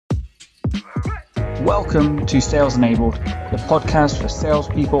Welcome to Sales Enabled, the podcast for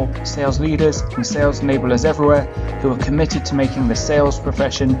salespeople, sales leaders, and sales enablers everywhere who are committed to making the sales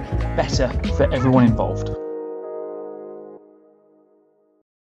profession better for everyone involved.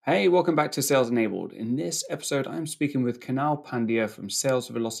 Hey, welcome back to Sales Enabled. In this episode, I'm speaking with Kunal Pandya from Sales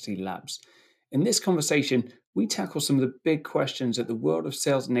Velocity Labs. In this conversation, we tackle some of the big questions that the world of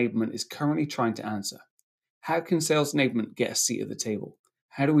sales enablement is currently trying to answer. How can sales enablement get a seat at the table?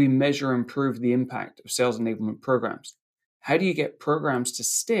 How do we measure and improve the impact of sales enablement programs? How do you get programs to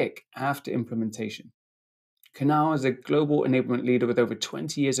stick after implementation? Kunal is a global enablement leader with over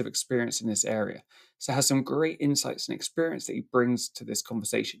 20 years of experience in this area, so has some great insights and experience that he brings to this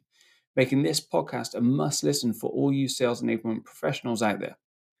conversation, making this podcast a must listen for all you sales enablement professionals out there.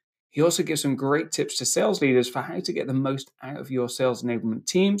 He also gives some great tips to sales leaders for how to get the most out of your sales enablement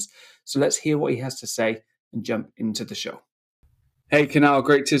teams. So let's hear what he has to say and jump into the show. Hey, Kunal,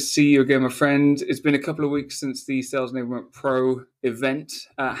 great to see you again, my friend. It's been a couple of weeks since the Sales Enablement Pro event.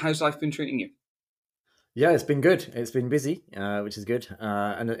 How's life been treating you? Yeah, it's been good. It's been busy, which is good.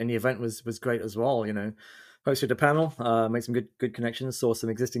 And the event was great as well. You know, hosted a panel, made some good connections, saw some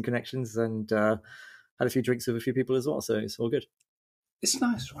existing connections, and had a few drinks with a few people as well. So it's all good. It's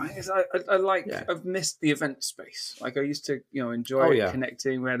nice, right? I've missed the event space. Like I used to, enjoy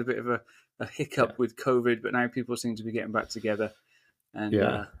connecting. We had a bit of a hiccup with COVID, but now people seem to be getting back together. And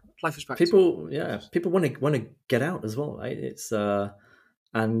life is back. People want to get out as well, right? It's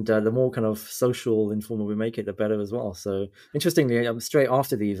and the more kind of social, informal we make it, the better as well. So interestingly, straight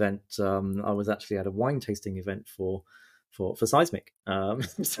after the event, I was actually at a wine tasting event for Seismic.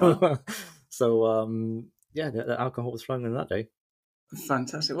 The alcohol was flowing on that day.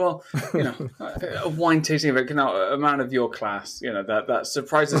 Fantastic. Well, a wine tasting event, a man of your class, that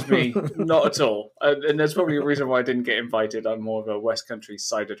surprises me not at all. And there's probably a reason why I didn't get invited. I'm more of a West Country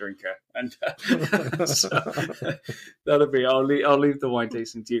cider drinker, and so that'll be. I'll leave the wine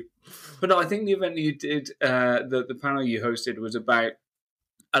tasting to you. But no, I think the event that you did, the panel you hosted, was about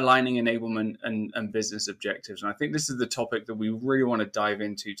aligning enablement and business objectives, and I think this is the topic that we really want to dive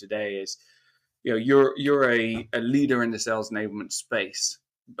into today. Is you're a leader in the sales enablement space,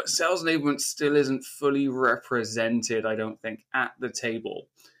 but sales enablement still isn't fully represented, I don't think, at the table.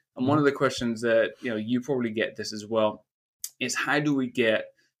 And one of the questions that, you probably get this as well, is how do we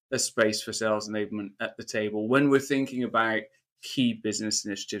get a space for sales enablement at the table when we're thinking about key business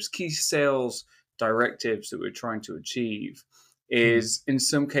initiatives, key sales directives that we're trying to achieve? Is in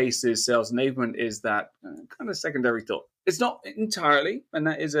some cases, sales enablement is that kind of secondary thought. It's not entirely, and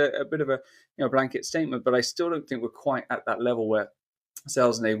that is a bit of a blanket statement, but I still don't think we're quite at that level where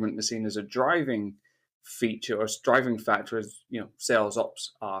sales enablement is seen as a driving feature or driving factor as sales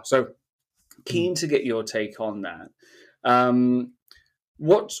ops are. So keen to get your take on that.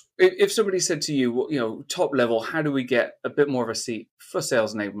 What if somebody said to you, top level, how do we get a bit more of a seat for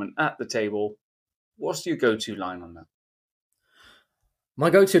sales enablement at the table? What's your go-to line on that? My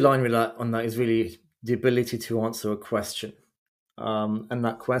go-to line on that is really the ability to answer a question. And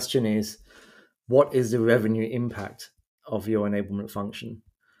that question is, what is the revenue impact of your enablement function?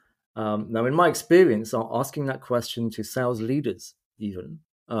 Now, in my experience, asking that question to sales leaders, even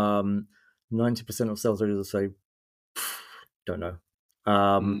 90% of sales leaders will say, don't know.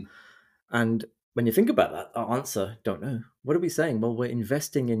 And when you think about that, our answer, don't know. What are we saying? Well, we're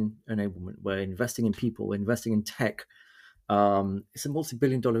investing in enablement. We're investing in people. We're investing in tech. It's a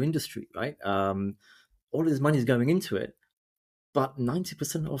multi-billion-dollar industry, right? All of this money is going into it, but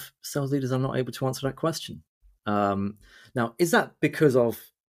 90% of sales leaders are not able to answer that question. Now, is that because of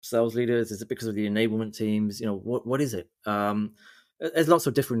sales leaders? Is it because of the enablement teams? What is it? There's lots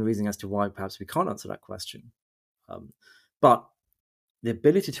of different reasons as to why perhaps we can't answer that question. But the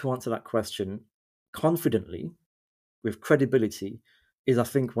ability to answer that question confidently, with credibility, is, I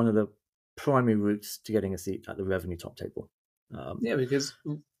think, one of the primary routes to getting a seat at the revenue top table. Because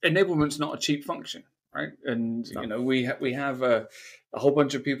enablement's not a cheap function, right? And we have a whole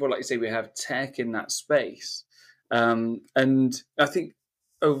bunch of people, like you say, we have tech in that space, and I think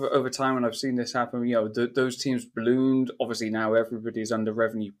over time, and I've seen this happen, those teams ballooned. Obviously, now everybody's under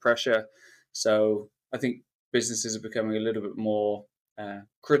revenue pressure, so I think businesses are becoming a little bit more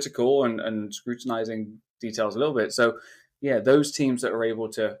critical and scrutinizing details a little bit. So, those teams that are able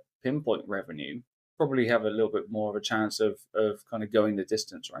to pinpoint revenue probably have a little bit more of a chance of kind of going the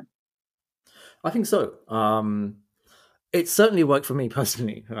distance, right? I think so. It certainly worked for me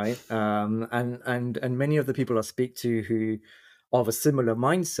personally, right? And many of the people I speak to who are of a similar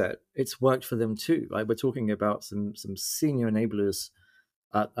mindset, it's worked for them too, right? We're talking about some senior enablers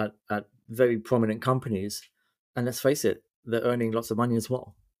at very prominent companies, and let's face it, they're earning lots of money as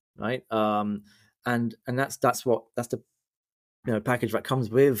well. right? And that's the package that comes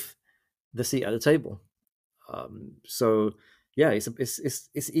with the seat at the table. So yeah,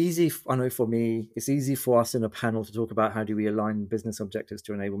 it's easy. I know for me, it's easy for us in a panel to talk about how do we align business objectives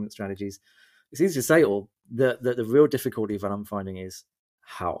to enablement strategies. It's easy to say all. The real difficulty that I'm finding is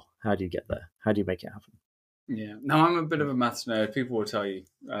how do you get there? How do you make it happen? Yeah. Now, I'm a bit of a maths nerd. People will tell you.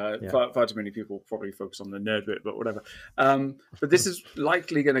 Yeah. Far too many people probably focus on the nerd bit, but whatever. But this is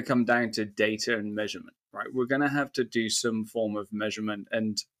likely going to come down to data and measurement, right? We're going to have to do some form of measurement.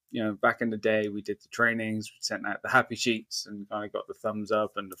 And, back in the day, we did the trainings, we sent out the happy sheets and kind of got the thumbs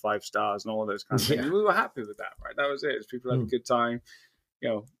up and the 5 stars and all those kinds of things. And we were happy with that, right? That was it. People had a good time.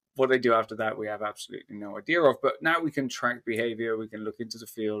 What they do after that, we have absolutely no idea of. But now we can track behavior. We can look into the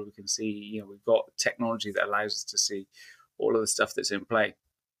field. We can see, we've got technology that allows us to see all of the stuff that's in play.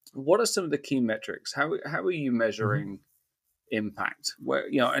 What are some of the key metrics? How are you measuring impact?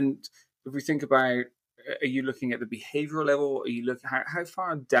 And if we think about, are you looking at the behavioral level? Are you looking how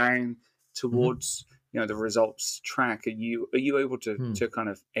far down towards the results track are you able to kind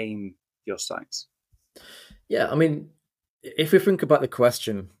of aim your sights? Yeah, I mean, if we think about the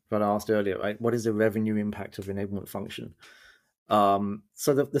question that I asked earlier, right? What is the revenue impact of enablement function?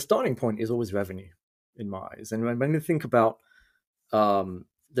 So the starting point is always revenue in my eyes. And when you think about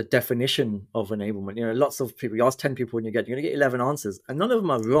the definition of enablement, lots of people, you ask 10 people and you're going to get 11 answers, and none of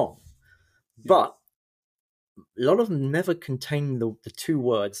them are wrong. Yeah. But a lot of them never contain the two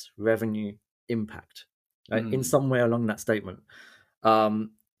words revenue impact, right? In some way along that statement.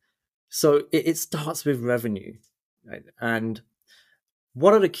 So it starts with revenue, right? And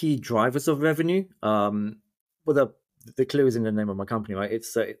what are the key drivers of revenue? Well, the clue is in the name of my company, right?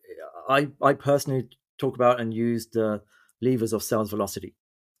 It's I personally talk about and use the levers of sales velocity.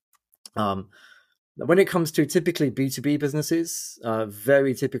 When it comes to typically B2B businesses,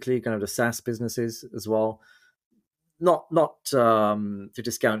 very typically kind of the SaaS businesses as well. Not to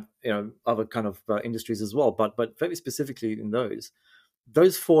discount other kind of industries as well, but very specifically in those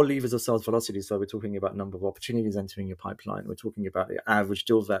 4 levers of sales velocity. So we're talking about number of opportunities entering your pipeline. We're talking about the average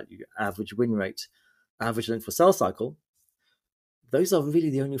deal value, average win rate, average length for sales cycle. Those are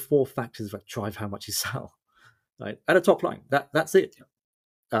really the only 4 factors that drive how much you sell, right? At a top line, that's it.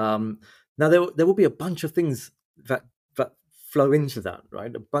 Now there will be a bunch of things that flow into that,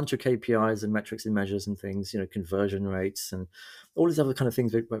 right? A bunch of KPIs and metrics and measures and things, conversion rates and all these other kind of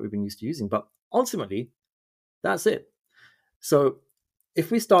things that we've been used to using. But ultimately, that's it. So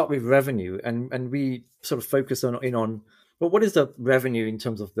if we start with revenue and we sort of focus on well, what is the revenue in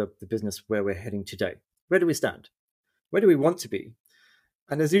terms of the business where we're heading today? Where do we stand? Where do we want to be?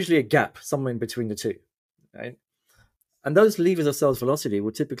 And there's usually a gap somewhere in between the two, right? And those levers of sales velocity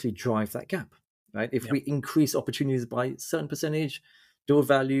will typically drive that gap, right? If we increase opportunities by a certain percentage, deal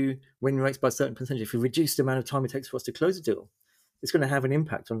value, win rates by a certain percentage, if we reduce the amount of time it takes for us to close a deal, it's going to have an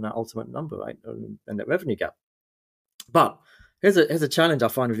impact on that ultimate number, right? And that revenue gap. But here's a challenge I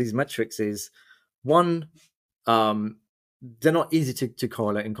find with these metrics is, one, they're not easy to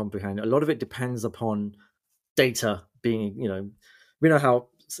correlate and comprehend. A lot of it depends upon data being, we know how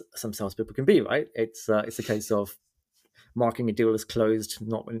some salespeople can be, right? It's a case of marking a deal as closed,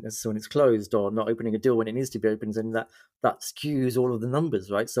 not necessarily when it's closed, or not opening a deal when it needs to be opened, and that skews all of the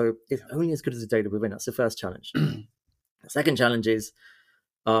numbers, right? So it's only as good as the data within. That's the first challenge. The second challenge is,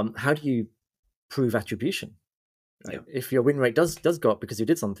 how do you prove attribution? Right? If your win rate does go up because you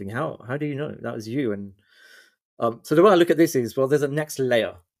did something, how do you know that was you? And so the way I look at this is, well, there's a next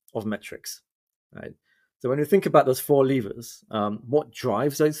layer of metrics, right? So when you think about those 4 levers, what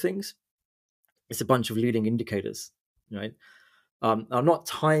drives those things? It's a bunch of leading indicators, right? I'm not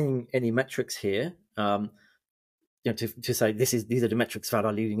tying any metrics here, to say these are the metrics that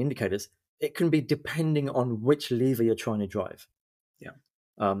are leading indicators. It can be depending on which lever you're trying to drive. Yeah.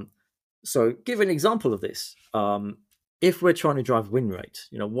 So give an example of this. If we're trying to drive win rate,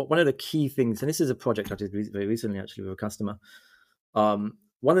 one of the key things, and this is a project I did very recently actually with a customer.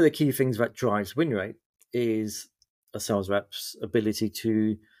 One of the key things that drives win rate is a sales rep's ability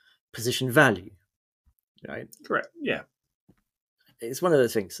to position value, right? Correct. Yeah. It's one of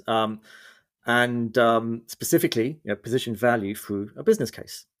those things. And specifically, position value through a business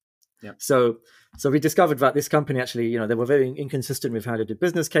case. Yeah. So we discovered that this company actually, they were very inconsistent with how they did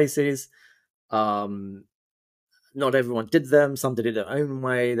business cases. Not everyone did them. Some did it their own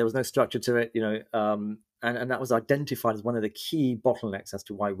way. There was no structure to it, and that was identified as one of the key bottlenecks as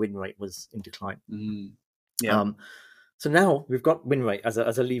to why win rate was in decline. Yeah. So now we've got win rate as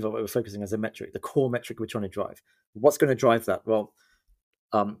a lever where we're focusing as a metric, the core metric we're trying to drive. What's going to drive that? Well,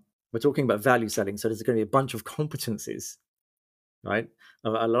 we're talking about value selling. So there's going to be a bunch of competencies right?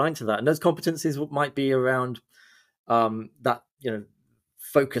 Aligned to that, and those competencies might be around that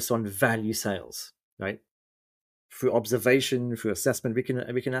focus on value sales, right? Through observation, through assessment, we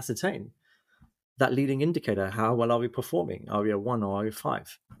can ascertain that leading indicator. How well are we performing? Are we a 1 or are we a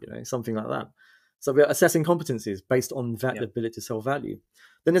 5? Something like that. So we're assessing competencies based on that ability to sell value.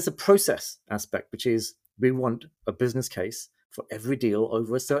 Then there's a process aspect, which is we want a business case for every deal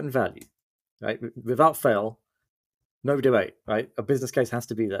over a certain value, right? Without fail, no debate, right? A business case has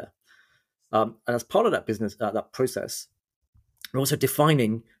to be there. And as part of that that process, we're also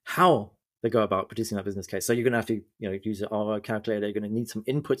defining how they go about producing that business case. So you're going to have to, use an ROI calculator. You're going to need some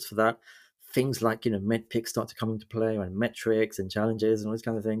inputs for that. Things like, MEDPICs start to come into play, and metrics and challenges and all these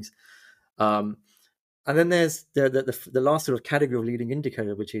kind of things. And then there's the last sort of category of leading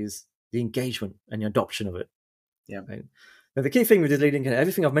indicator, which is the engagement and the adoption of it. Yeah. Right? Now, the key thing with this leading indicator,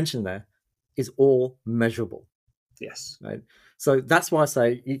 everything I've mentioned there, is all measurable. Yes. Right. So that's why I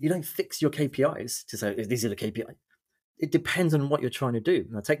say you don't fix your KPIs to say these are the KPI. It depends on what you're trying to do.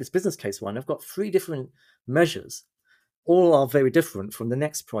 And I take this business case one. I've got 3 different measures. All are very different from the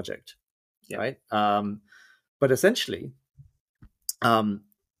next project. Yeah. Right. But essentially,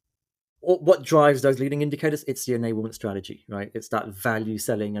 what drives those leading indicators? It's the enablement strategy, right? It's that value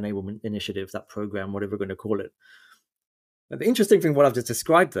selling enablement initiative, that program, whatever we're going to call it. And the interesting thing, what I've just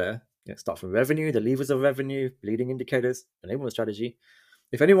described there, start from revenue, the levers of revenue, leading indicators, enablement strategy.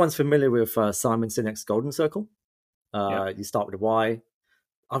 If anyone's familiar with Simon Sinek's Golden Circle, you start with a why.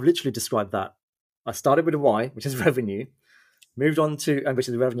 I've literally described that. I started with a why, which is revenue, moved on to, and which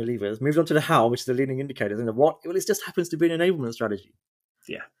is the revenue levers, moved on to the how, which is the leading indicators, and the what, well, it just happens to be an enablement strategy.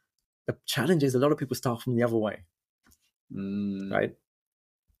 Yeah. The challenge is a lot of people start from the other way, right?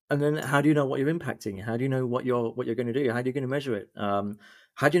 And then how do you know what you're impacting? How do you know what you're going to do? How are you going to measure it?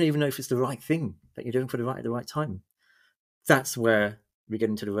 How do you even know if it's the right thing that you're doing for the right time? That's where we get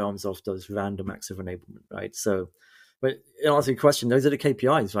into the realms of those random acts of enablement, right? So, but in answer to your question, those are the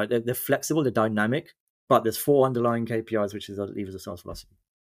KPIs, right? They're flexible, they're dynamic, but there's 4 underlying KPIs, which is the levers of sales velocity.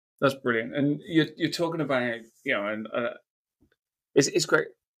 That's brilliant. And you're talking about, and it's great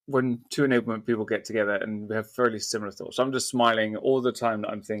when 2 enablement people get together and we have fairly similar thoughts. So I'm just smiling all the time that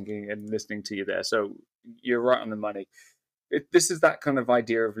I'm thinking and listening to you there. So you're right on the money. This is that kind of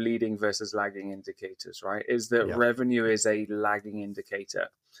idea of leading versus lagging indicators, right? Is that revenue is a lagging indicator.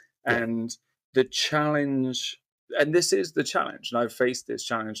 And the challenge, and this is the challenge, and I've faced this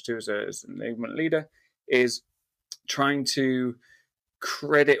challenge too as an enablement leader, is trying to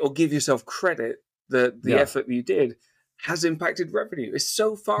credit or give yourself credit that the effort you did has impacted revenue. It's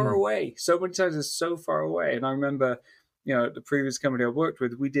so far away. So many times it's so far away. And I remember, the previous company I worked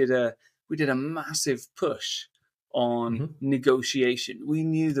with, we did a massive push on negotiation. We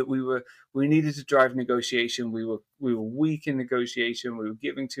knew that we needed to drive negotiation. We were weak in negotiation. We were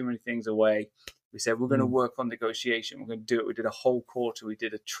giving too many things away. We said, we're going to work on negotiation. We're going to do it. We did a whole quarter. We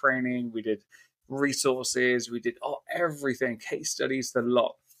did a training. We did resources. We did everything, case studies, the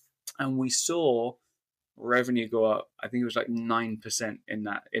lot. And we saw revenue go up. I think it was like 9% in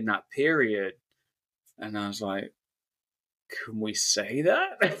that period. And I was like, can we say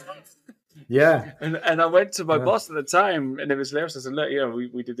that? Yeah. And I went to my boss at the time, and it was hilarious. I said, look,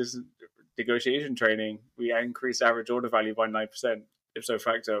 we did this negotiation training. We increased average order value by 9%. Ipso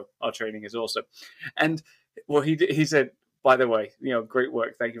facto, our training is awesome. And well, he said, by the way, great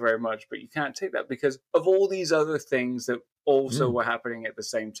work. Thank you very much. But you can't take that because of all these other things that also were happening at the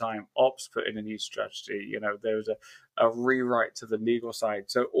same time. Ops put in a new strategy. There was a rewrite to the legal side.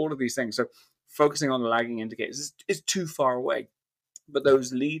 So all of these things. So focusing on the lagging indicators is too far away. But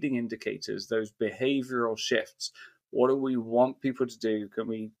those leading indicators, those behavioral shifts, what do we want people to do? Can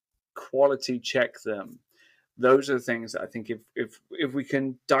we quality check them? Those are the things that I think if we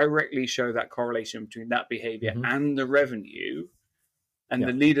can directly show that correlation between that behavior and the revenue, and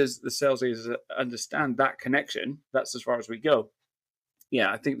the sales leaders understand that connection, that's as far as we go.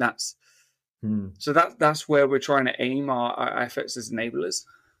 Yeah, I think that's so that's where we're trying to aim our efforts as enablers.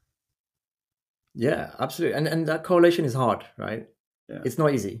 Yeah, absolutely. And that correlation is hard, right? Yeah. It's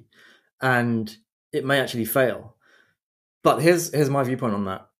not easy. And it may actually fail. But here's my viewpoint on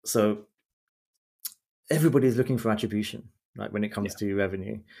that. So everybody's looking for attribution, right? When it comes to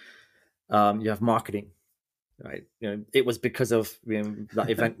revenue, you have marketing, right? It was because of that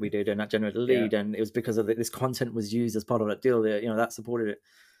event we did and that generated a lead, and it was because of this content was used as part of that deal. That supported it.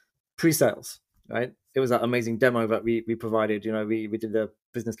 Pre-sales, right? It was that amazing demo that we provided. We did the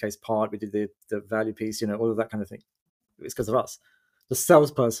business case part, we did the value piece, all of that kind of thing. It's because of us, the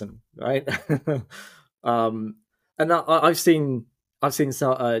salesperson, right? And I've seen I've seen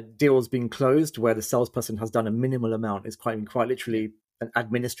deals being closed where the salesperson has done a minimal amount. It's quite literally an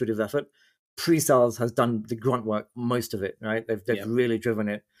administrative effort. Pre-sales has done the grunt work, most of it, right? They've really driven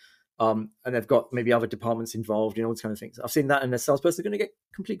it. And they've got maybe other departments involved, all these kind of things. I've seen that, and the salesperson is going to get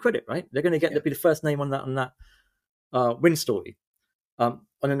complete credit, right? They're going to get to be the first name on that win story. And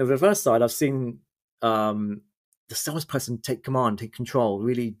on the reverse side, I've seen the salesperson take command, take control,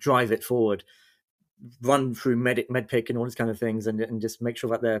 really drive it forward, run through medpic and all these kind of things, and just make sure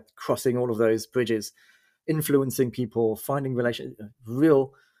that they're crossing all of those bridges, influencing people, finding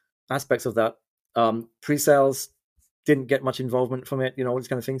real aspects of that. Pre-sales didn't get much involvement from it, all these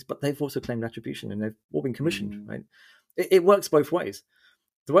kind of things, but they've also claimed attribution and they've all been commissioned, right? It works both ways.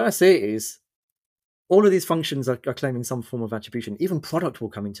 The way I see it is all of these functions are claiming some form of attribution. Even product will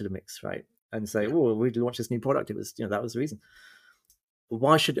come into the mix, right? And say, oh, we launched this new product. It was, that was the reason. But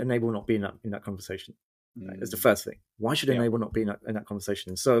why should Enable not be in that conversation? Right? That's the first thing. Why should Enable not be in that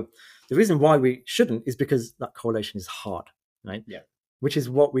conversation? So the reason why we shouldn't is because that correlation is hard, right? Yeah. Which is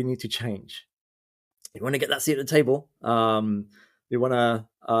what we need to change. We want to get that seat at the table. We want to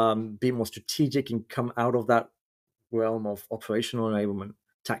be more strategic and come out of that realm of operational enablement,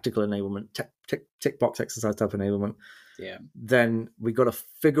 tactical enablement, tick box exercise type enablement. Yeah. Then we got to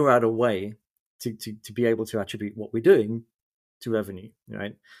figure out a way to be able to attribute what we're doing to revenue,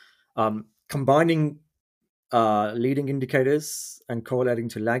 right? Combining leading indicators and correlating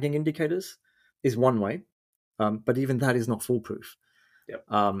to lagging indicators is one way, but even that is not foolproof. Yep.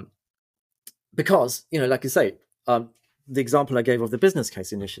 Because, like you say, the example I gave of the business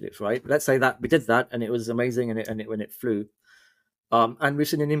case initiative, right? Let's say that we did that and it was amazing and when it flew. And we've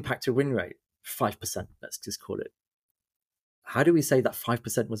seen an impact to win rate, 5%, let's just call it. How do we say that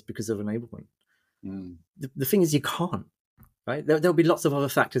 5% was because of enablement? The thing is, you can't, right? There'll be lots of other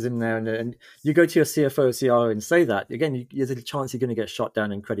factors in there. And you go to your CFO or CRO and say that, again, there's a chance you're going to get shot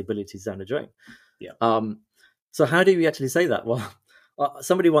down and credibility is down the drain. Yeah. So how do we actually say that? Well,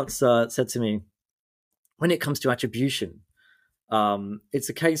 somebody once said to me, when it comes to attribution, it's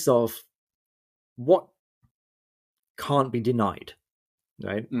a case of what can't be denied,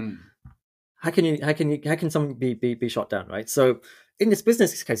 right? How can something be shot down, right? So in this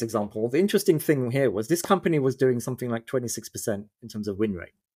business case example, the interesting thing here was this company was doing something like 26% in terms of win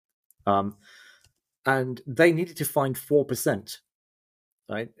rate, and they needed to find 4%,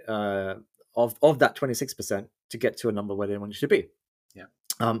 right, of that 26% to get to a number where they wanted to be. Yeah.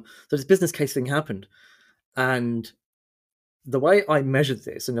 So this business case thing happened, and the way I measured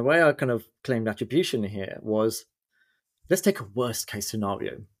this and the way I kind of claimed attribution here was, let's take a worst case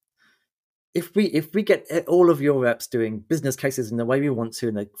scenario. If we get all of your reps doing business cases in the way we want to,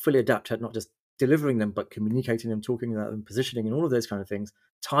 and they fully adapt to it, not just delivering them, but communicating them, talking about them, positioning, and all of those kind of things,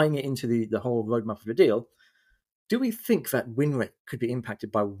 tying it into the whole roadmap of the deal, do we think that win rate could be impacted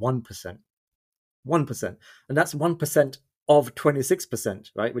by 1%? 1%. And that's 1% of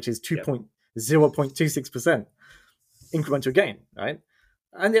 26%, right? Which is 0.26% incremental gain, right?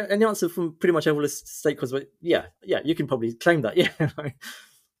 And the answer from pretty much every stakeholders was, yeah, you can probably claim that, yeah.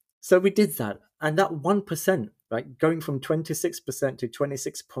 So we did that, and that 1%, right, going from 26% to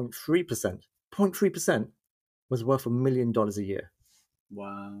 26.3%, 0.3% was worth $1 million a year.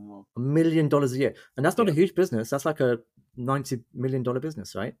 Wow. $1 million a year. And that's not a huge business. That's like a $90 million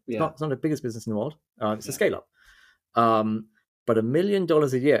business, right? Yeah. It's not the biggest business in the world. It's a scale up. But $1 million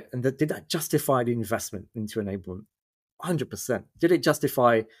a year. And did that justify the investment into enablement? 100%. Did it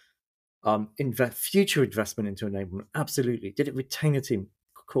justify future investment into enablement? Absolutely. Did it retain a team?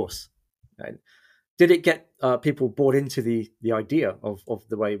 Of course. Right? Did it get people bought into the idea of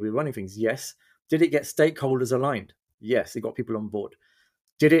the way we're running things? Yes. Did it get stakeholders aligned? Yes. It got people on board.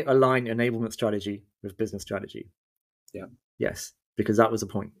 Did it align enablement strategy with business strategy? Yeah. Yes, because that was the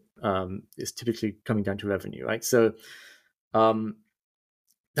point. It's typically coming down to revenue, right? So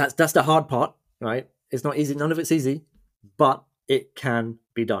that's the hard part, right? It's not easy. None of it's easy, but it can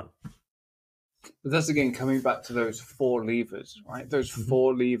be done. But that's again coming back to those 4 levers, right? Those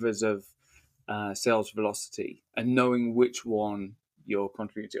 4 levers of sales velocity and knowing which one you're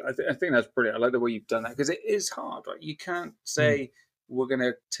contributing to. I think that's brilliant. I like the way you've done that because it is hard, right? You can't say we're going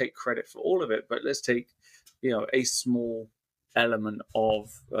to take credit for all of it, but let's take, a small element of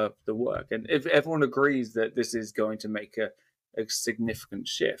the work. And if everyone agrees that this is going to make a significant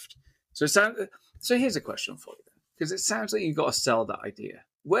shift. So here's a question for you then, because it sounds like you've got to sell that idea.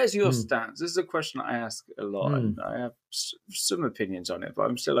 Where's your stance? This is a question I ask a lot, and I have some opinions on it, but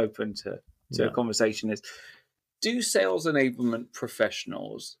I'm still open to a conversation. Do sales enablement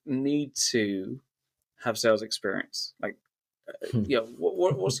professionals need to have sales experience? Like,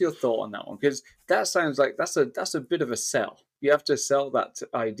 what's your thought on that one? Because that sounds like that's a bit of a sell. sell that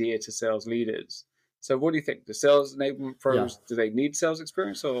idea to sales leaders. So what do you think? The sales enablement pros, do they need sales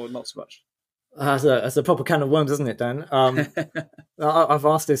experience or not so much? That's a proper can of worms, isn't it, Dan? I've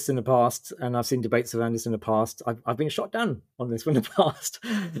asked this in the past, and I've seen debates around this in the past. I've been shot down on this in the past,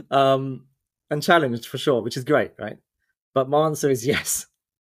 and challenged for sure, which is great, right? But my answer is yes.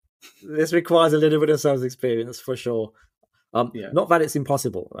 This requires a little bit of sales experience for sure. Not that it's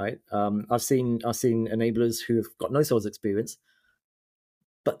impossible, right? I've seen enablers who have got no sales experience,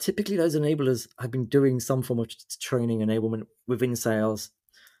 but typically those enablers have been doing some form of training enablement within sales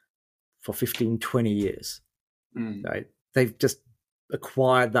for 15, 20 years, right? They've just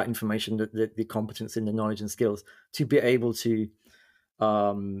acquired that information, the competence and the knowledge and skills to be able to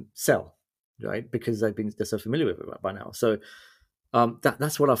sell, right? Because they're so familiar with it by now. So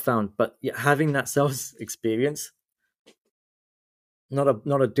that's what I've found. But having that sales experience, not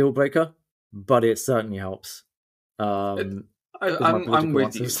a deal breaker, but it certainly helps. I'm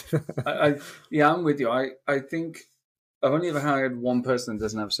with you. I'm with you. I think I've only ever had one person that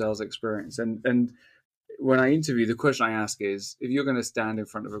doesn't have sales experience, and when I interview, the question I ask is, if you're going to stand in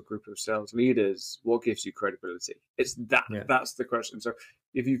front of a group of sales leaders, what gives you credibility? It's that. Yeah. That's the question. So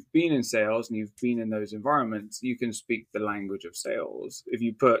if you've been in sales and you've been in those environments, you can speak the language of sales. If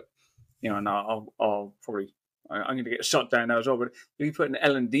you put, and I'll probably, I'm going to get shot down now as well, but if you put an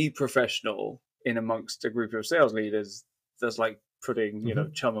L&D professional in amongst a group of sales leaders, that's like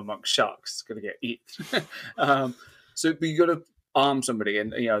putting, chum amongst sharks. It's going to get eaten. So but you got to arm somebody,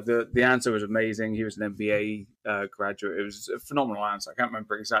 and the answer was amazing. He was an MBA graduate. It was a phenomenal answer. I can't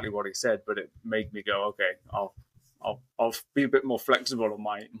remember exactly what he said, but it made me go, okay, I'll be a bit more flexible on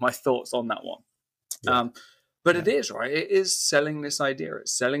my thoughts on that one. Yeah. But it is right. It is selling this idea.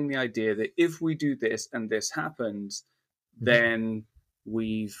 It's selling the idea that if we do this and this happens, then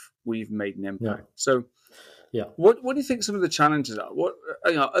we've made an impact. Yeah. So. Yeah. What do you think some of the challenges are? What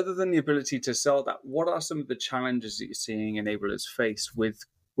other than the ability to sell that, what are some of the challenges that you're seeing enablers face with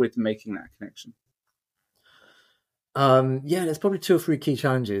making that connection? There's probably 2 or 3 key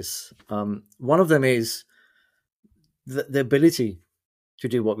challenges. One of them is the ability to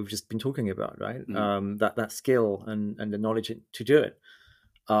do what we've just been talking about, right? That skill and the knowledge to do it.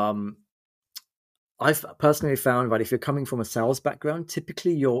 I've personally found that if you're coming from a sales background,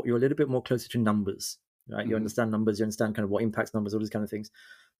 typically you're a little bit more closer to numbers. Right, you understand numbers, you understand kind of what impacts numbers, all these kind of things.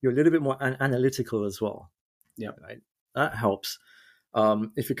 You're a little bit more analytical as well. Yeah, right. That helps.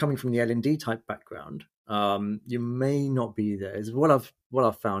 If you're coming from the L&D type background, you may not be there. Is what I've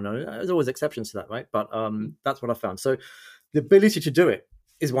found. There's always exceptions to that, right? But that's what I found. So the ability to do it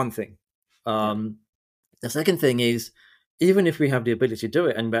is one thing. The second thing is, even if we have the ability to do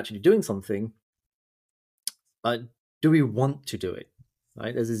it and we're actually doing something, do we want to do it?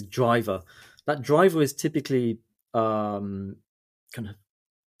 Right? There's this driver. That driver is typically is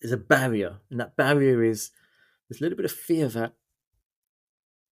a barrier, and that barrier is this little bit of fear that,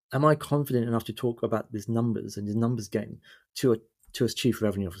 am I confident enough to talk about these numbers and this numbers game to a chief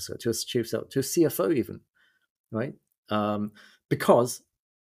revenue officer, to a chief sales, to a CFO even, right? Because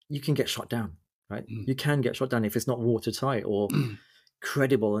you can get shot down, right? You can get shot down if it's not watertight or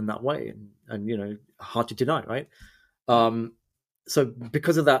credible in that way, and hard to deny, right? So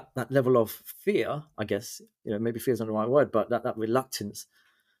because of that level of fear, I guess, maybe fear is not the right word, but that reluctance,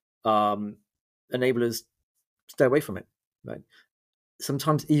 enablers stay away from it, right?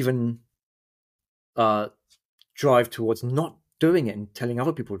 Sometimes even drive towards not doing it and telling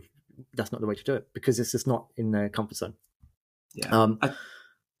other people that's not the way to do it because it's just not in their comfort zone. Yeah,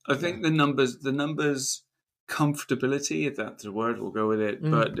 I think the numbers comfortability, if that's a word, we'll go with it.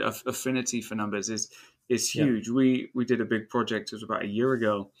 But affinity for numbers is huge. Yeah. We did a big project. It was about a year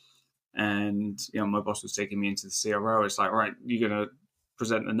ago, and my boss was taking me into the CRO. It's like, all right, you're gonna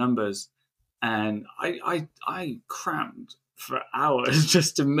present the numbers, and I crammed for hours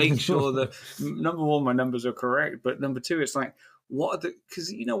just to make sure that number one, my numbers are correct, but number two, it's like,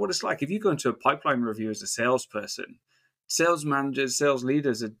 because you know what it's like if you go into a pipeline review as a salesperson. Sales managers, sales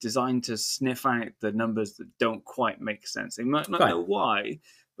leaders are designed to sniff out the numbers that don't quite make sense. They might not know why,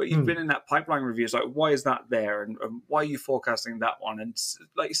 but you've been in that pipeline review. It's like, why is that there? And why are you forecasting that one? And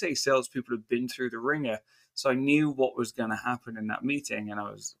like you say, salespeople have been through the ringer. So I knew what was going to happen in that meeting, and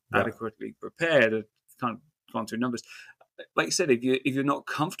I was adequately prepared. I've kind of gone through numbers. Like you said, if you're not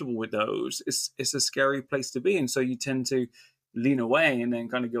comfortable with those, it's a scary place to be. And so you tend to lean away and then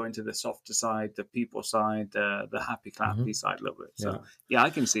kind of go into the softer side, the people side, the happy clappy side a little bit. So I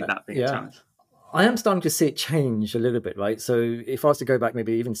can see that being a challenge. I am starting to see it change a little bit, right? So if I was to go back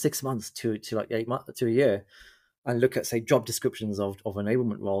maybe even 6 months to like 8 months to a year and look at, say, job descriptions of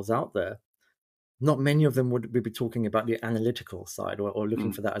enablement roles out there, not many of them would be talking about the analytical side or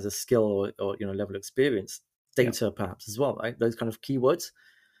looking for that as a skill or level of experience. Data perhaps as well, right? Those kind of keywords.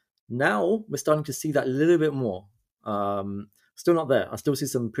 Now we're starting to see that a little bit more. Still not there. I still see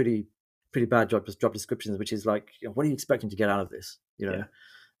some pretty bad job descriptions, which is like, what are you expecting to get out of this?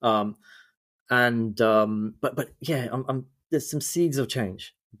 But yeah, there's some seeds of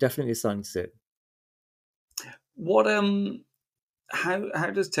change. Definitely starting to see it. What how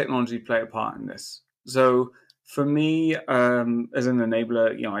does technology play a part in this? So for me, as an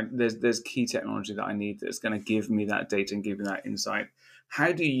enabler, there's key technology that I need that's going to give me that data and give me that insight.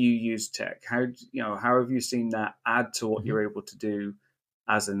 How do you use tech? How have you seen that add to what you're able to do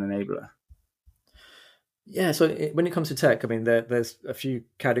as an enabler? Yeah, so when it comes to tech, I mean, there's a few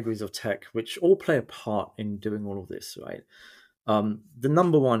categories of tech which all play a part in doing all of this, right? The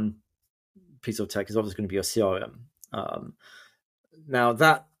number one piece of tech is obviously going to be your CRM. Now,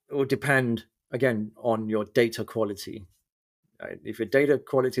 that will depend, again, on your data quality. Right? If your data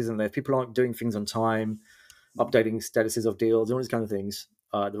quality isn't there, if people aren't doing things on time, updating statuses of deals, all these kind of things,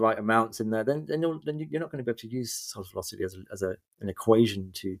 the right amounts in there, then you're not going to be able to use sales velocity as an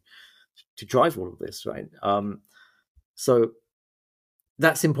equation to drive all of this, right? So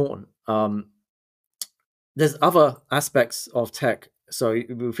that's important. There's other aspects of tech. So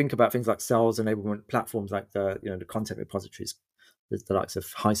we think about things like sales enablement platforms, like the content repositories, the likes of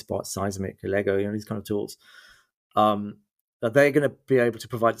HighSpot, Seismic, Lego, these kind of tools. They're going to be able to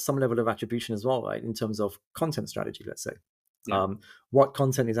provide some level of attribution as well, right? In terms of content strategy, let's say. Yeah. What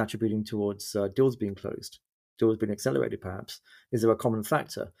content is attributing towards deals being closed, deals being accelerated, perhaps? Is there a common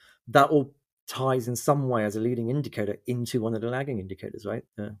factor? That all ties in some way as a leading indicator into one of the lagging indicators, right?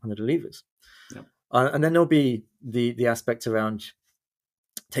 One of the levers. Yeah. And then there'll be the aspect around,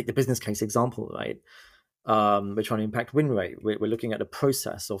 take the business case example, right? We're trying to impact win rate. We're looking at the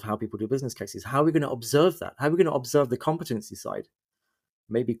process of how people do business cases. How are we going to observe that? How are we going to observe the competency side?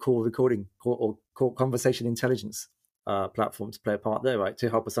 Maybe call recording or call conversation intelligence platforms play a part there, right? To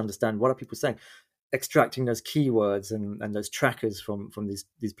help us understand what are people saying, extracting those keywords and those trackers from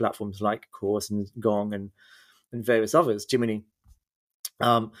these platforms like Course and Gong and various others, Jiminy,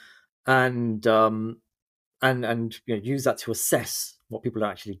 and use that to assess what people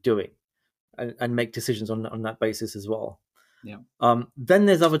are actually doing and make decisions on that basis as well. Yeah. Then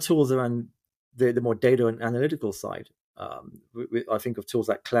there's other tools around the more data and analytical side. I think of tools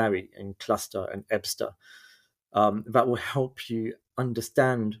like Clary and Cluster and Ebster that will help you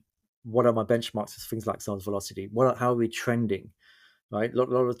understand what are my benchmarks for things like sales velocity. How are we trending? Right, a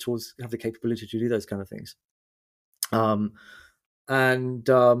lot of tools have the capability to do those kind of things. And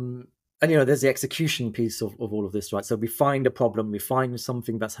there's the execution piece of all of this, right? So we find a problem, we find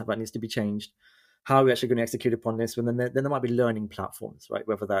something that needs to be changed. How are we actually going to execute upon this? And then there might be learning platforms, right?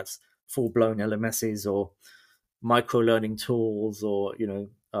 Whether that's full-blown LMSs or micro-learning tools, or the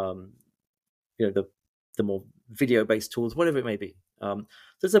more video-based tools, whatever it may be.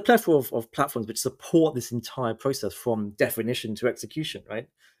 There's a plethora of platforms which support this entire process from definition to execution, right?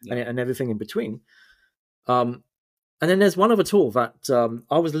 Yeah. And everything in between. And then there's one other tool that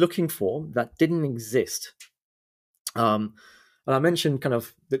I was looking for that didn't exist. And I mentioned kind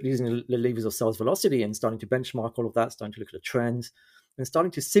of using the levers of sales velocity and starting to benchmark all of that, starting to look at the trends and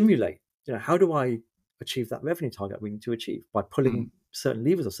starting to simulate, how do I achieve that revenue target we need to achieve by pulling certain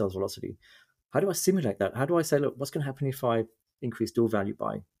levers of sales velocity? How do I simulate that? How do I say, look, what's going to happen if I increase deal value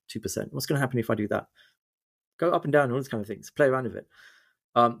by 2%? What's going to happen if I do that? Go up and down, all these kind of things, play around with it.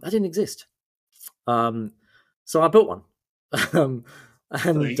 That didn't exist. So I built one.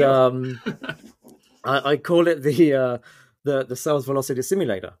 I call it the sales velocity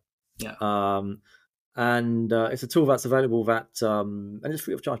simulator. Yeah. It's a tool that's available and it's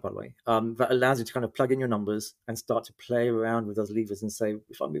free of charge, by the way, that allows you to kind of plug in your numbers and start to play around with those levers and say,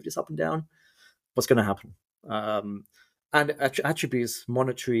 if I move this up and down, what's going to happen? And attributes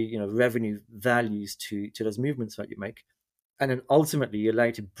monetary, revenue values to those movements that you make. And then ultimately you allow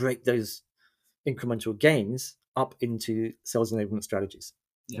you to break those incremental gains up into sales enablement strategies.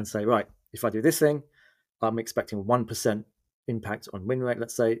 Yeah. And say, right, if I do this thing, I'm expecting 1% impact on win rate.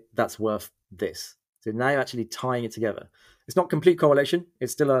 Let's say that's worth this. So now you're actually tying it together. It's not complete correlation.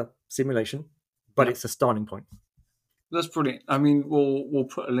 It's still a simulation, but it's a starting point. That's brilliant. I mean, we'll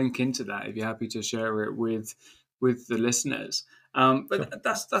put a link into that if you're happy to share it with the listeners. But sure.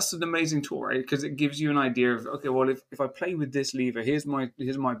 That's an amazing tool, right? Because it gives you an idea of, okay, well, if I play with this lever, here's my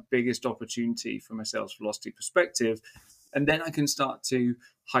biggest opportunity from a sales velocity perspective. And then I can start to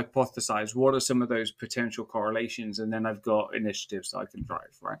hypothesize what are some of those potential correlations, and then I've got initiatives that I can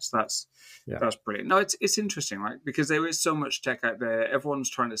drive, right? So that's brilliant. No, it's interesting, right? Because there is so much tech out there. Everyone's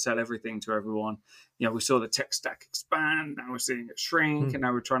trying to sell everything to everyone. We saw the tech stack expand. Now we're seeing it shrink, and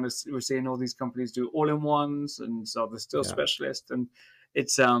now we're seeing all these companies do all-in-ones, and so they're still specialists. And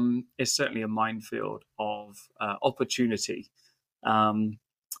it's certainly a minefield of opportunity.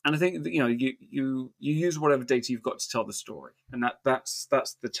 And I think that, you use whatever data you've got to tell the story, and that's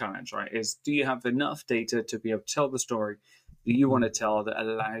the challenge, right? Is do you have enough data to be able to tell the story that you want to tell that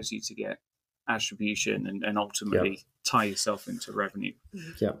allows you to get attribution and ultimately tie yourself into revenue?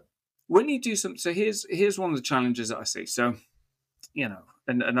 Yeah. When you do something, so here's one of the challenges that I see. So,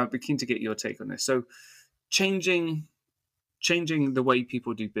 and I'd be keen to get your take on this. So, changing the way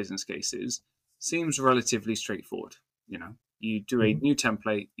people do business cases seems relatively straightforward. You do a new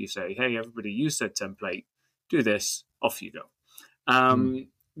template, you say, hey, everybody, use said template, do this, off you go.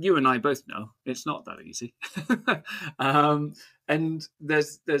 You and I both know it's not that easy. And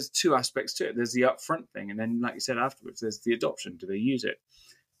there's two aspects to it. There's the upfront thing, and then, like you said, afterwards, there's the adoption. Do they use it?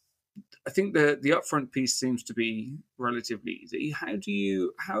 I think the upfront piece seems to be relatively easy. How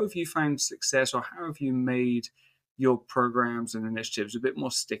have you found success, or how have you made your programs and initiatives a bit more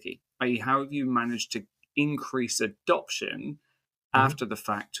sticky? I.e., how have you managed to increase adoption after the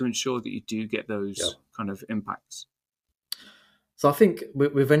fact to ensure that you do get those kind of impacts? So I think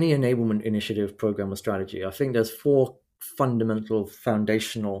with any enablement initiative, program, or strategy, I think there's 4 fundamental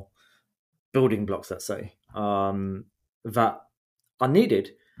foundational building blocks, let's say, that are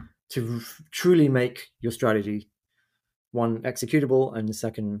needed to truly make your strategy, one, executable, and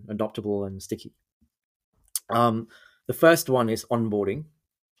second, adoptable and sticky. The first one is onboarding.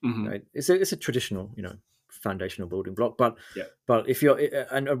 Right? It's a traditional, foundational building block. But if you're,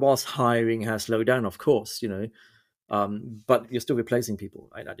 and whilst hiring has slowed down, of course, but you're still replacing people,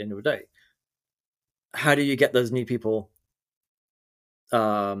 right? At the end of the day, how do you get those new people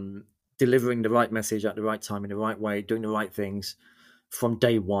delivering the right message at the right time in the right way, doing the right things from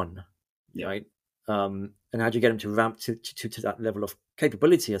day one, right? And how do you get them to ramp to that level of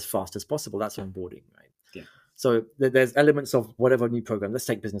capability as fast as possible? That's onboarding, right? Yeah. So there's elements of whatever new program. Let's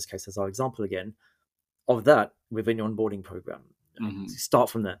take business case as our example again, of that within your onboarding program. Start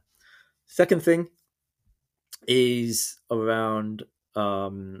from there. Second thing is around I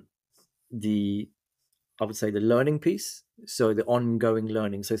would say the learning piece. So the ongoing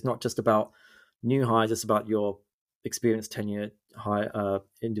learning. So it's not just about new hires, it's about your experienced tenure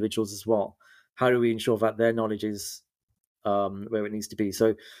individuals as well. How do we ensure that their knowledge is where it needs to be?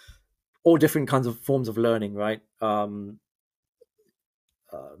 So all different kinds of forms of learning, right?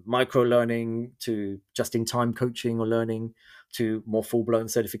 Micro learning to just-in-time coaching or learning to more full-blown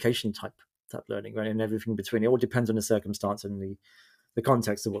certification type learning, right? And everything in between. It all depends on the circumstance and the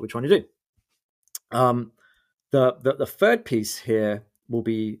context of what we're trying to do. The third piece here will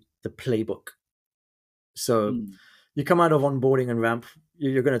be the playbook. So you come out of onboarding and ramp,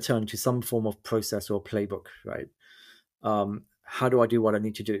 you're going to turn to some form of process or playbook, right? How do I do what I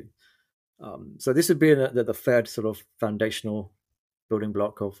need to do? So this would be the third sort of foundational building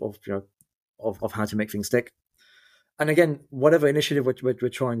block of how to make things stick. And again, whatever initiative we're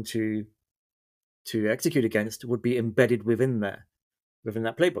trying to execute against would be embedded within that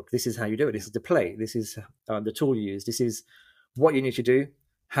playbook. This is how you do it. This is the play. This is the tool you use. This is what you need to do,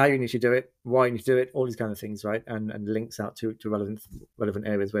 how you need to do it, why you need to do it, all these kind of things, right? And links out to relevant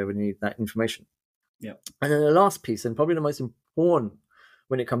areas where we need that information. Yeah. And then the last piece, and probably the most important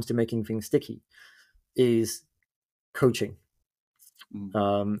when it comes to making things sticky, is coaching.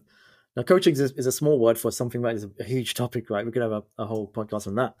 Now, coaching is a small word for something that is a huge topic, right? We could have a whole podcast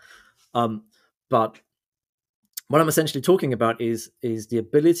on that. But what I'm essentially talking about is the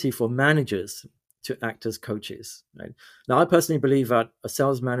ability for managers to act as coaches, right? Now, I personally believe that a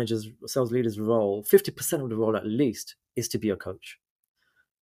sales leader's role, 50% of the role at least, is to be a coach.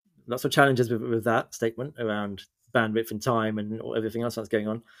 Lots of challenges with that statement around bandwidth and time and everything else that's going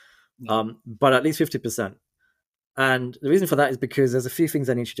on. But at least 50%. And the reason for that is because there's a few things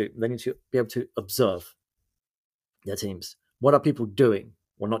they need to do. They need to be able to observe their teams. What are people doing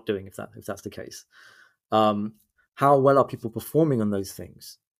or not doing, if that's the case? How well are people performing on those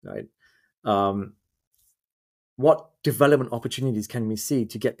things, right? What development opportunities can we see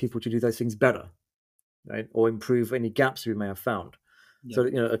to get people to do those things better, right? Or improve any gaps we may have found. Yeah.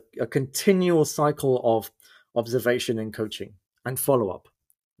 So, a continual cycle of observation and coaching and follow-up,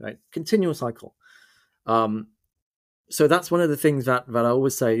 right? Continual cycle. So that's one of the things that I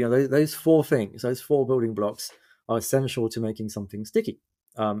always say, those 4 things, those 4 building blocks are essential to making something sticky.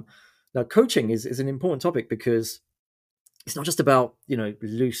 Now, coaching is an important topic because it's not just about,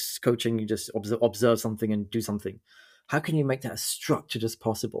 loose coaching. You just observe something and do something. How can you make that as structured as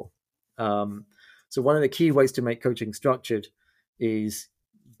possible? So one of the key ways to make coaching structured is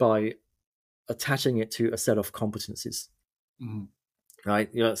by attaching it to a set of competencies. Right?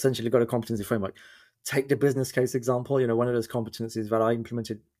 Essentially got a competency framework. Take the business case example. One of those competencies that I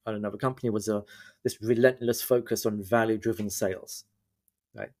implemented at another company was this relentless focus on value-driven sales.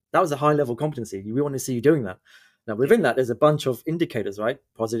 Right? That was a high-level competency. We want to see you doing that. Now, within that, there's a bunch of indicators, right?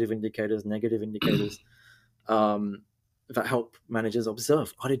 Positive indicators, negative indicators, that help managers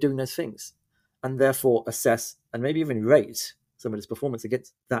observe, are they doing those things? And therefore assess and maybe even rate some of this performance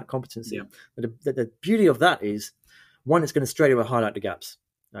against that competency. Yeah. But the beauty of that is, one, it's going to straight away highlight the gaps,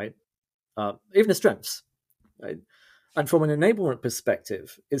 right? Even the strengths, right? And from an enablement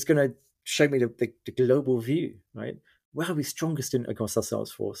perspective, it's going to show me the global view, right? Where are we strongest in across our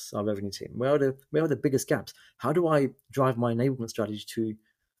sales force, our revenue team? Where are the biggest gaps? How do I drive my enablement strategy to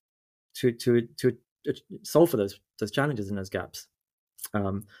solve for those challenges and those gaps?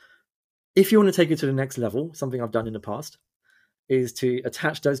 If you want to take it to the next level, something I've done in the past is to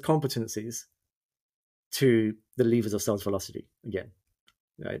attach those competencies to the levers of sales velocity again,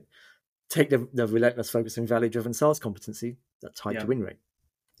 right? Take the relentless focus on value-driven sales competency that's tied to win rate,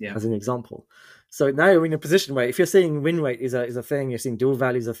 as an example. So now you're in a position where if you're seeing win rate is a thing, you're seeing dual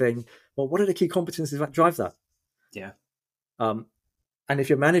value is a thing, well, what are the key competencies that drive that? Yeah. And if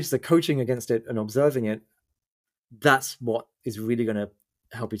you manage the coaching against it and observing it, that's what is really going to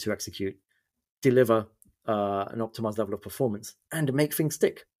help you to execute, deliver an optimized level of performance, and make things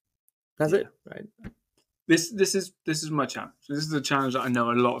stick. That's it, right? This is my challenge. This is the challenge that I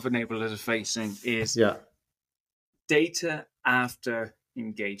know a lot of enablers are facing is data after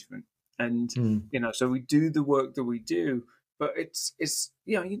engagement. And so we do the work that we do, but it's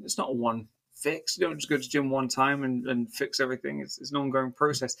not a one fix. You don't just go to gym one time and fix everything. It's an ongoing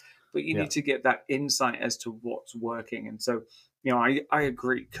process. But you need to get that insight as to what's working. And so, I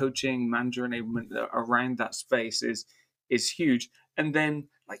agree. Coaching, manager enablement around that space is huge. And then,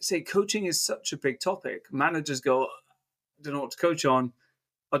 like you say, coaching is such a big topic. Managers go, I don't know what to coach on.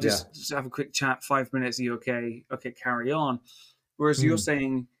 I'll just have a quick chat, 5 minutes. Are you okay? Okay, carry on. Whereas you're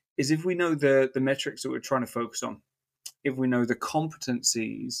saying is if we know the metrics that we're trying to focus on, if we know the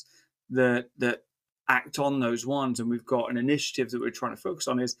competencies that act on those ones, and we've got an initiative that we're trying to focus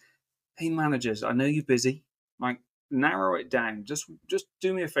on, is, hey, managers, I know you're busy. Like, narrow it down. Just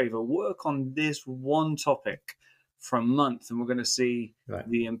do me a favor. Work on this one topic for a month, and we're going to see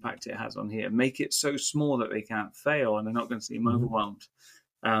the impact it has on here. Make it so small that they can't fail, and they're not going to seem overwhelmed.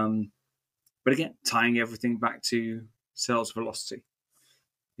 But again, tying everything back to sales velocity.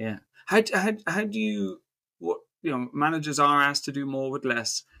 Yeah. How do you, managers are asked to do more with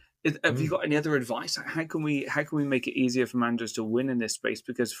less. Have you got any other advice? How can we make it easier for managers to win in this space?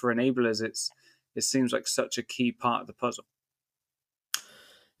 Because for enablers, it seems like such a key part of the puzzle.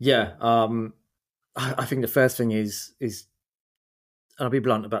 Yeah. I think the first thing is, and I'll be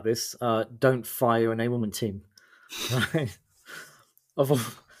blunt about this, don't fire your enablement team. Right?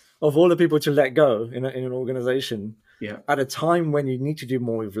 Of all the people to let go in an organization, at a time when you need to do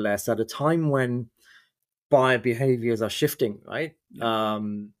more with less, at a time when buyer behaviors are shifting, right?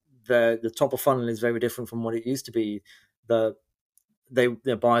 The top of funnel is very different from what it used to be. The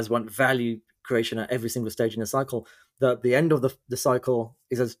buyers want value creation at every single stage in the cycle. The end of the cycle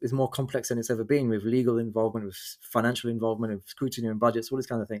is more complex than it's ever been, with legal involvement, with financial involvement, with scrutiny and budgets, all these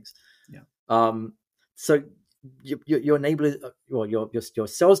kind of things. So your enablers, or your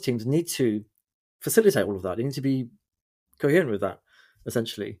sales teams need to facilitate all of that. They need to be coherent with that,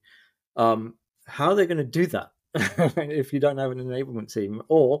 essentially. How are they going to do that if you don't have an enablement team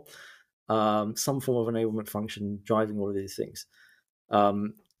or some form of enablement function driving all of these things?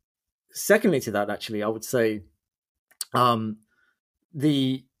 Secondly to that, actually, I would say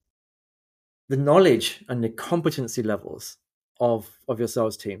the knowledge and the competency levels of your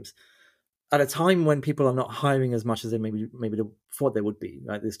sales teams at a time when people are not hiring as much as they maybe they thought they would be,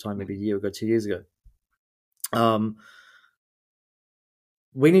 right? This time, maybe a year ago, 2 years ago.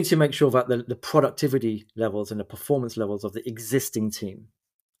 We need to make sure that the productivity levels and the performance levels of the existing team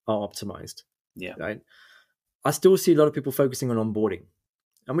are optimized. Right. I still see a lot of people focusing on onboarding,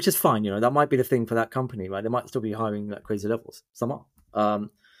 and which is fine. That might be the thing for that company, right? They might still be hiring at crazy levels. Some are.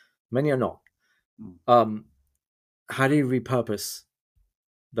 Many are not. How do you repurpose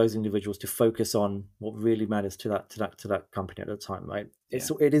those individuals to focus on what really matters to that company at the time, right?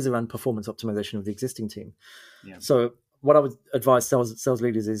 It is around performance optimization of the existing team. So what I would advise sales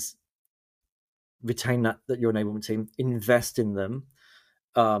leaders is retain that your enablement team, invest in them,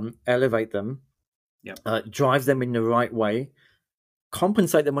 elevate them, Yeah. Drive them in the right way,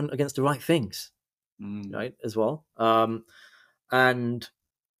 compensate them against the right things, right, as well, and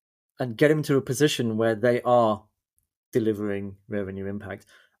get them to a position where they are delivering revenue impact.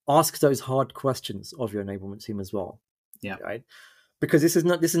 Ask those hard questions of your enablement team as well. Yeah. Right. Because this is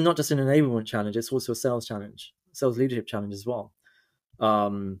not just an enablement challenge, it's also a sales challenge, sales leadership challenge as well.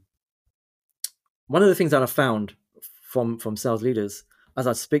 One of the things that I found from sales leaders as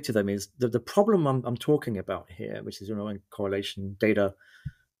I speak to them is the problem I'm talking about here, which is correlation, data,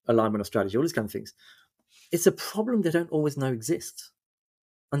 alignment of strategy, all these kind of things. It's a problem they don't always know exists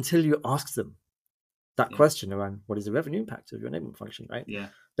until you ask them that question around what is the revenue impact of your enablement function, right? Yeah.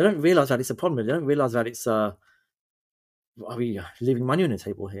 They don't realize that it's a problem. They don't realize that it's are we leaving money on the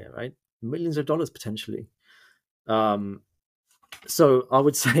table here, right? Millions of dollars potentially. So I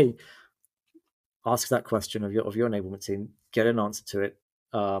would say ask that question of your enablement team, get an answer to it,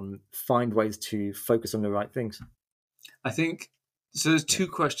 find ways to focus on the right things. I think so. There's two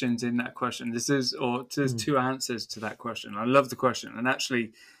questions in that question. There's two answers to that question. I love the question. And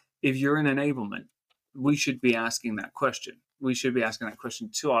actually, if you're in enablement, we should be asking that question. We should be asking that question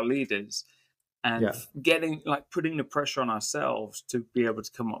to our leaders and putting the pressure on ourselves to be able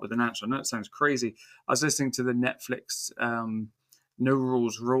to come up with an answer. I know it sounds crazy. I was listening to the Netflix No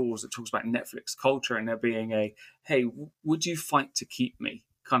Rules that talks about Netflix culture, and there being a, hey, would you fight to keep me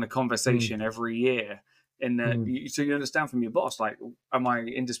kind of conversation every year. So you understand from your boss, like, am I an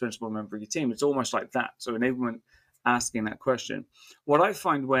indispensable member of your team? It's almost like that. So enablement, asking that question. What I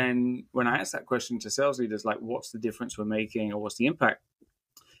find when I ask that question to sales leaders, like, what's the difference we're making or what's the impact?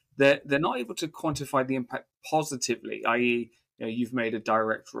 They're not able to quantify the impact positively, i.e., you've made a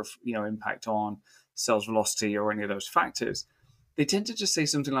direct impact on sales velocity or any of those factors. They tend to just say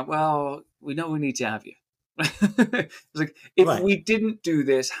something like, well, we know we need to have you. It's like, if we didn't do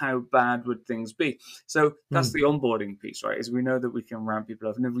this, how bad would things be? So that's the onboarding piece, right? Is we know that we can ramp people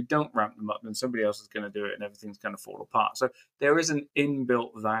up, and if we don't ramp them up, then somebody else is going to do it and everything's going to fall apart. So there is an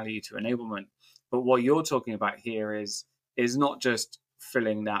inbuilt value to enablement. But what you're talking about here is not just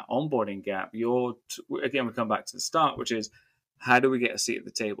filling that onboarding gap. Again, we come back to the start, which is, how do we get a seat at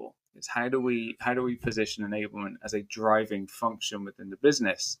the table? It's how do we position enablement as a driving function within the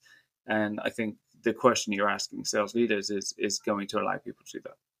business? And I think the question you're asking sales leaders is going to allow people to do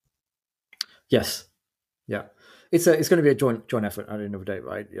that. Yes. Yeah. It's going to be a joint effort at the end of the day,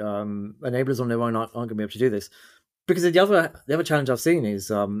 right? Enablers on their own aren't going to be able to do this, because the other challenge I've seen is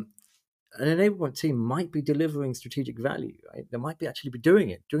an enablement team might be delivering strategic value, right? They might be actually be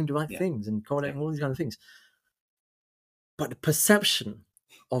doing the right things and correlating all these kind of things. But the perception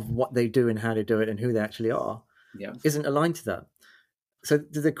of what they do and how they do it and who they actually are isn't aligned to that. So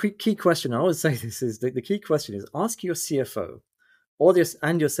the key question, I always say this, is the key question is, ask your CFO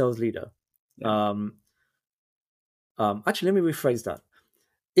and your sales leader. Actually, let me rephrase that.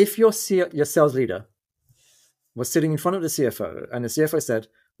 If your sales leader was sitting in front of the CFO and the CFO said,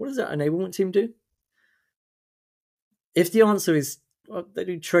 what does that enablement team do? If the answer is, well, they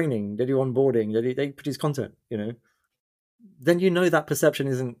do training, they do onboarding, they produce content, then that perception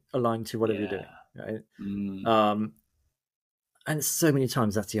isn't aligned to whatever you're doing, right? And so many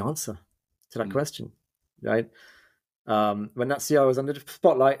times that's the answer to that question, right? When that CIO is under the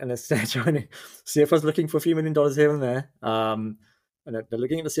spotlight and they're CFO's looking for a few $1 million here and there, and they're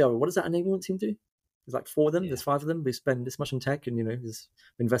looking at the CIO, what does that enablement team do? There's like 4 of them, there's 5 of them, we spend this much on tech, and there's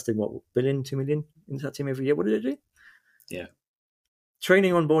investing $1 billion, $2 million into that team every year. What do they do? Yeah.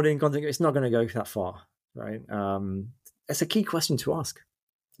 Training, onboarding, content, it's not going to go that far, right? It's a key question to ask.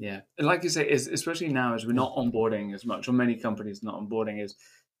 Yeah. And like you say, especially now as we're not onboarding as much, or many companies not onboarding, is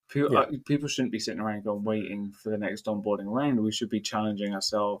people shouldn't be sitting around waiting for the next onboarding round. We should be challenging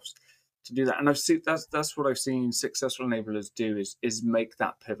ourselves to do that. And that's what I've seen successful enablers do is make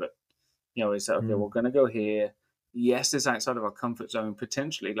that pivot. Is that, okay, we're going to go here. Yes, it's outside of our comfort zone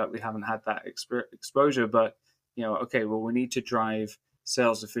potentially, like we haven't had that exposure, but okay, well, we need to drive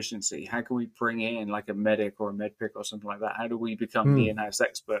sales efficiency. How can we bring in like a medic or a med pick or something like that? How do we become the in-house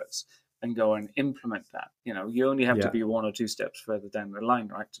experts and go and implement that? You only have to be 1 or 2 steps further down the line,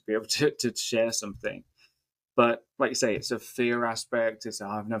 right, to be able to share something. But like you say, it's a fear aspect. It's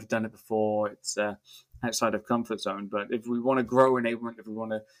I've never done it before. It's outside of comfort zone. But if we want to grow enablement, if we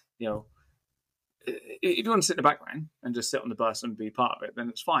want to, if you want to sit in the background and just sit on the bus and be part of it, then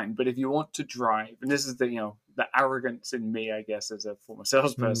it's fine. But if you want to drive, and this is the arrogance in me, I guess, as a former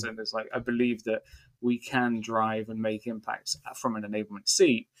salesperson, is like, I believe that we can drive and make impacts from an enablement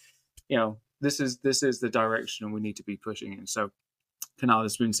seat. This is the direction and we need to be pushing in. So, Kunal,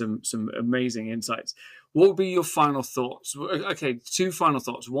 there's been some amazing insights. What would be your final thoughts? Okay, 2 final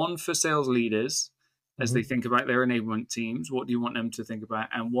thoughts. One for sales leaders as they think about their enablement teams? What do you want them to think about?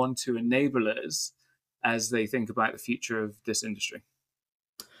 And 1, 2 enablers as they think about the future of this industry?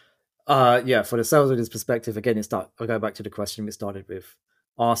 Yeah, for the sales leader's perspective, again, I'll go back to the question we started with.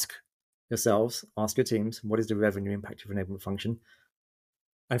 Ask yourselves, ask your teams, what is the revenue impact of enablement function?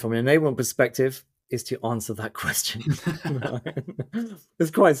 And from an enablement perspective, is to answer that question.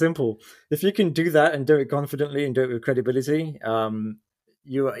 It's quite simple. If you can do that and do it confidently and do it with credibility,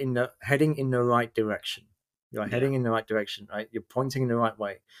 you are heading in the right direction. You are heading in the right direction, right? You're pointing in the right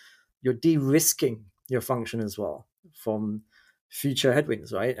way. You're de-risking your function as well from future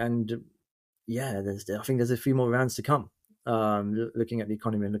headwinds, right? And yeah, I think there's a few more rounds to come. Looking at the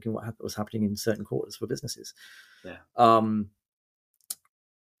economy and looking at what's happening in certain quarters for businesses.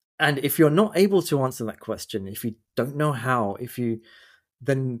 And if you're not able to answer that question, if you don't know how, if you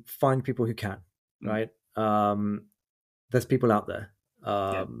then find people who can, right? There's people out there.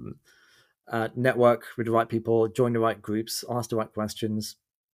 Network with the right people, join the right groups, ask the right questions,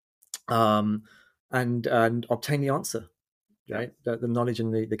 and obtain the answer, right? The knowledge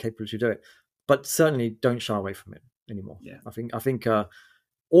and the capability to do it. But certainly don't shy away from it anymore. I think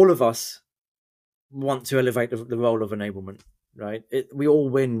all of us want to elevate the role of enablement. Right, we all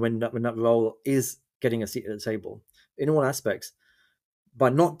win when that role is getting a seat at the table in all aspects. By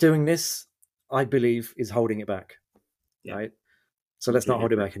not doing this, I believe, is holding it back. Right, so let's not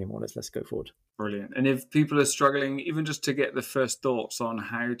hold it back anymore. Let's go forward. Brilliant. And if people are struggling, even just to get the first thoughts on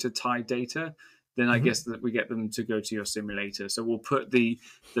how to tie data, then I guess that we get them to go to your simulator. So we'll put the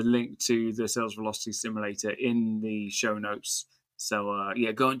link to the Sales Velocity Simulator in the show notes. So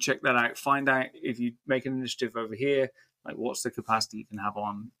go and check that out. Find out if you make an initiative over here, like what's the capacity you can have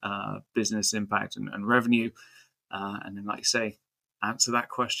on business impact and revenue. And then, like you say, answer that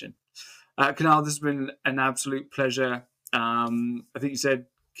question. Kunal, this has been an absolute pleasure. I think you said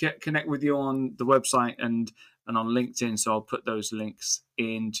connect with you on the website and on LinkedIn. So I'll put those links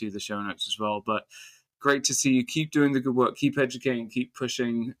into the show notes as well. But great to see you. Keep doing the good work. Keep educating. Keep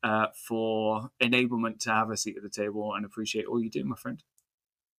pushing for enablement to have a seat at the table, and appreciate all you do, my friend.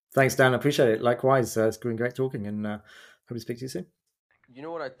 Thanks, Dan. I appreciate it. Likewise, it's been great talking, and hope to speak to you soon. You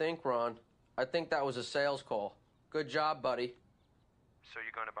know what I think, Ron? I think that was a sales call. Good job, buddy. So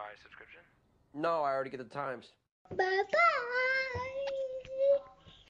you're going to buy a subscription? No, I already get the Times. Bye-bye.